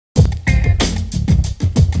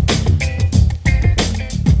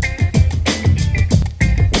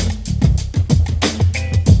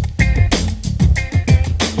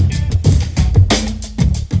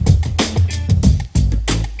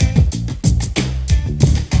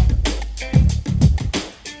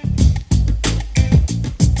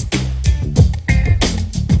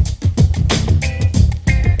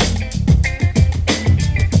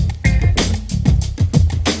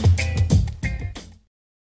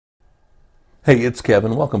Hey, it's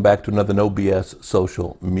Kevin. Welcome back to another No BS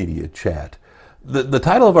social media chat. The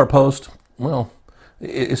title of our post, well,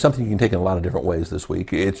 is something you can take in a lot of different ways this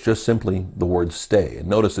week. It's just simply the word stay. And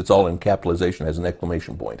notice it's all in capitalization as an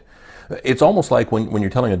exclamation point. It's almost like when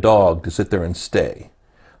you're telling a dog to sit there and stay.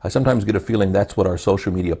 I sometimes get a feeling that's what our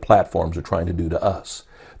social media platforms are trying to do to us.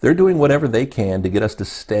 They're doing whatever they can to get us to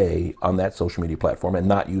stay on that social media platform and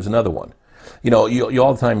not use another one. You know, you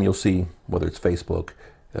all the time you'll see, whether it's Facebook,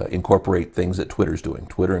 incorporate things that Twitter's doing,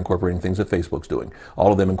 Twitter incorporating things that Facebook's doing,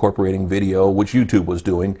 all of them incorporating video, which YouTube was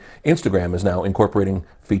doing. Instagram is now incorporating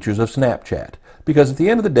features of Snapchat. Because at the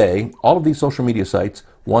end of the day, all of these social media sites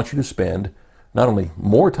want you to spend not only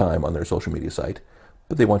more time on their social media site,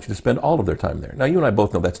 but they want you to spend all of their time there. Now, you and I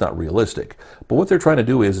both know that's not realistic. But what they're trying to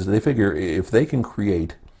do is they figure if they can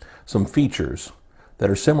create some features that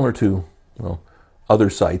are similar to, other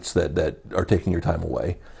sites that are taking your time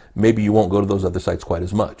away, maybe you won't go to those other sites quite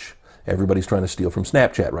as much. Everybody's trying to steal from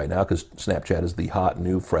Snapchat right now because Snapchat is the hot,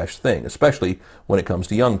 new, fresh thing, especially when it comes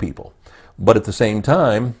to young people. But at the same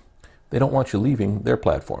time, they don't want you leaving their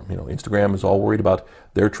platform. You know, Instagram is all worried about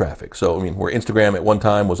their traffic. So, where Instagram at one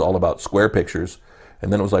time was all about square pictures,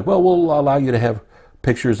 and then it was like, well, we'll allow you to have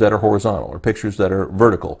pictures that are horizontal or pictures that are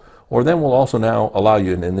vertical. Or then we'll also now allow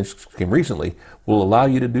you, and this came recently, we'll allow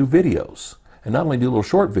you to do videos. And not only do little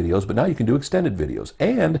short videos, but now you can do extended videos.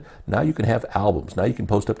 And now you can have albums. Now you can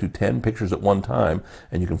post up to 10 pictures at one time,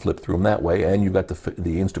 and you can flip through them that way. And you've got the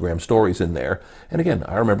Instagram stories in there. And again,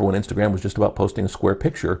 I remember when Instagram was just about posting a square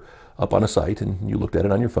picture up on a site, and you looked at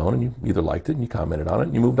it on your phone, and you either liked it, and you commented on it,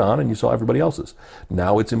 and you moved on, and you saw everybody else's.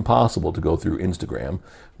 Now it's impossible to go through Instagram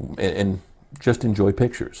and just enjoy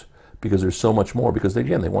pictures, because there's so much more. Because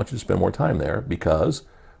again, they want you to spend more time there because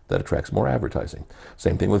that attracts more advertising.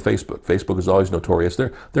 Same thing with Facebook. Facebook is always notorious.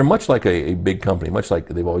 They're much like a big company, much like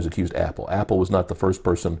they've always accused Apple. Apple was not the first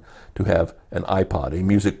person to have an iPod, a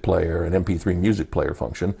music player, an MP3 music player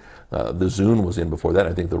function. The Zune was in before that.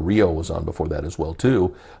 I think the Rio was on before that as well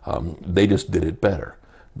too. They just did it better.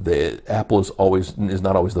 Apple is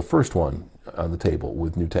not always the first one on the table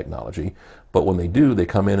with new technology, but when they do, they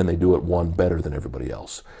come in and they do it one better than everybody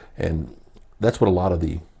else. And that's what a lot of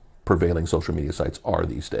the prevailing social media sites are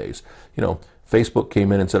these days. Facebook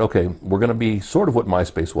came in and said, okay, we're going to be sort of what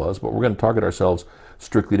MySpace was, but we're going to target ourselves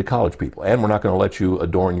strictly to college people. And we're not going to let you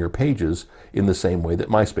adorn your pages in the same way that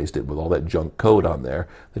MySpace did with all that junk code on there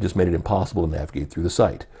that just made it impossible to navigate through the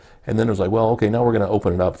site. And then it was like, well, okay, now we're going to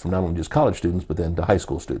open it up from not only just college students, but then to high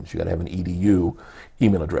school students. You got to have an EDU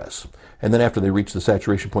email address. And then after they reached the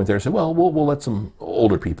saturation point there, they said, well, we'll let some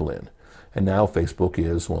older people in. And now Facebook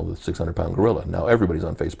is, well, the 600-pound gorilla. Now everybody's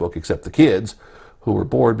on Facebook except the kids who are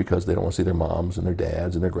bored because they don't want to see their moms and their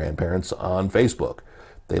dads and their grandparents on Facebook.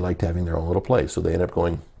 They liked having their own little place. So they end up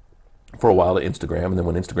going for a while to Instagram. And then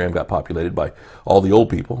when Instagram got populated by all the old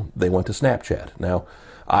people, they went to Snapchat. Now,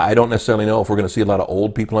 I don't necessarily know if we're going to see a lot of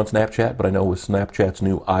old people on Snapchat, but I know with Snapchat's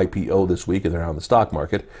new IPO this week, and they're on the stock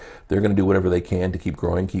market, they're going to do whatever they can to keep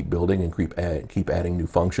growing, keep building, and keep adding new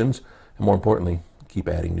functions. And more importantly, keep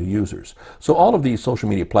adding new users. So all of these social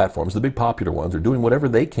media platforms, the big popular ones, are doing whatever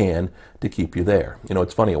they can to keep you there.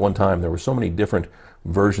 It's funny, at one time there were so many different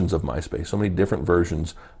versions of MySpace, so many different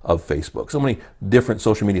versions of Facebook, so many different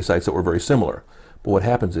social media sites that were very similar. But what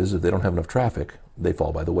happens is if they don't have enough traffic, they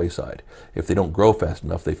fall by the wayside. If they don't grow fast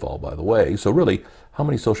enough, they fall by the way. So really, how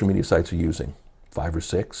many social media sites are you using? 5 or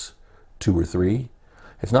 6? 2 or 3?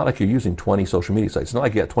 It's not like you're using 20 social media sites. It's not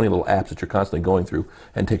like you got 20 little apps that you're constantly going through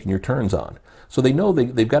and taking your turns on. So they know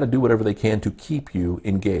they've got to do whatever they can to keep you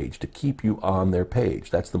engaged, to keep you on their page.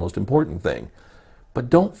 That's the most important thing. But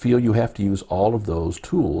don't feel you have to use all of those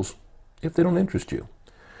tools if they don't interest you.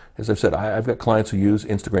 As I've said, I've got clients who use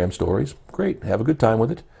Instagram stories. Great, have a good time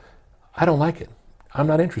with it. I don't like it. I'm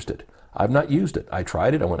not interested. I've not used it. I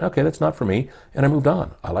tried it. I went, okay, that's not for me, and I moved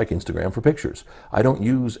on. I like Instagram for pictures. I don't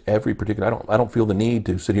use every particular. I don't feel the need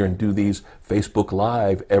to sit here and do these Facebook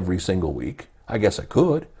Live every single week. I guess I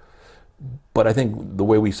could, but I think the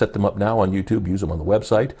way we set them up now on YouTube, use them on the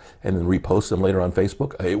website, and then repost them later on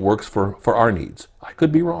Facebook, it works for our needs. I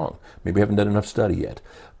could be wrong. Maybe I haven't done enough study yet.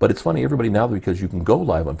 But it's funny, everybody now, because you can go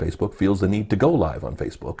live on Facebook, feels the need to go live on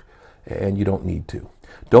Facebook, and you don't need to.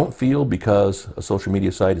 Don't feel because a social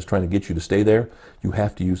media site is trying to get you to stay there, you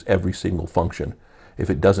have to use every single function if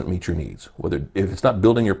it doesn't meet your needs. If it's not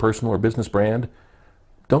building your personal or business brand,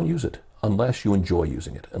 don't use it unless you enjoy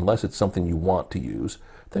using it. Unless it's something you want to use,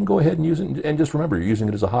 then go ahead and use it. And just remember, you're using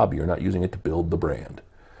it as a hobby. You're not using it to build the brand.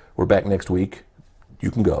 We're back next week.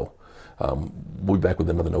 You can go. We'll be back with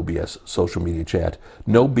another No BS social media chat.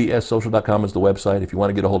 NoBSSocial.com is the website. If you want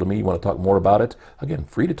to get a hold of me, you want to talk more about it, again,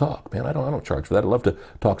 free to talk. Man, I don't charge for that. I'd love to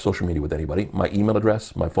talk social media with anybody. My email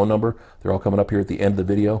address, my phone number, they're all coming up here at the end of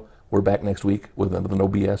the video. We're back next week with another No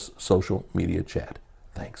BS social media chat.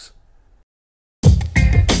 Thanks.